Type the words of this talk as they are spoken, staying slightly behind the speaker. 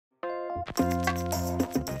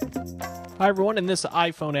Hi everyone, in this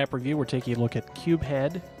iPhone app review, we're taking a look at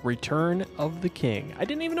CubeHead, Return of the King. I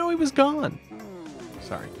didn't even know he was gone.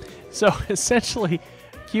 Sorry. So essentially,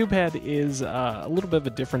 CubeHead is a little bit of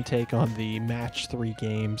a different take on the Match 3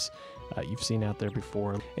 games you've seen out there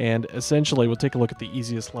before. And essentially, we'll take a look at the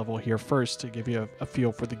easiest level here first to give you a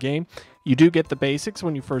feel for the game. You do get the basics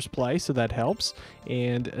when you first play, so that helps.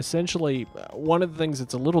 And essentially, one of the things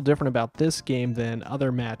that's a little different about this game than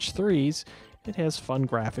other Match 3s, it has fun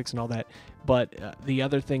graphics and all that, but the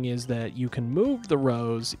other thing is that you can move the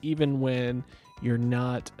rows even when you're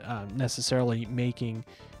not necessarily making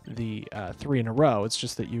the 3 in a row. It's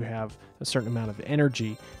just that you have a certain amount of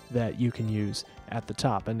energy that you can use at the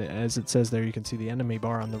top. And as it says there, you can see the enemy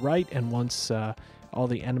bar on the right, and once all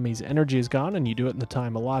the enemy's energy is gone and you do it in the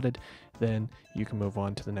time allotted, then you can move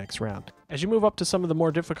on to the next round. As you move up to some of the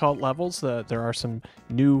more difficult levels, there are some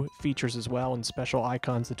new features as well and special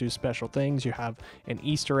icons that do special things. You have an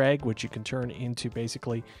Easter egg, which you can turn into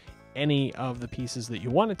basically any of the pieces that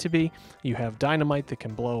you want it to be. You have dynamite that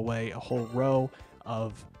can blow away a whole row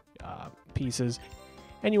of pieces.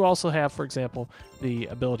 And you also have, for example, the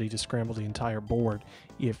ability to scramble the entire board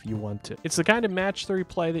if you want to. It's the kind of Match 3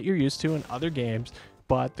 play that you're used to in other games,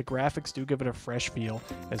 but the graphics do give it a fresh feel,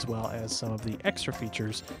 as well as some of the extra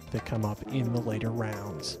features that come up in the later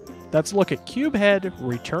rounds. That's a look at CubeHead,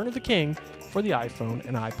 Return of the King for the iPhone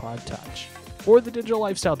and iPod Touch. For thedigital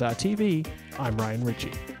lifestyle.tv, I'm Ryan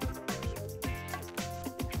Ritchie.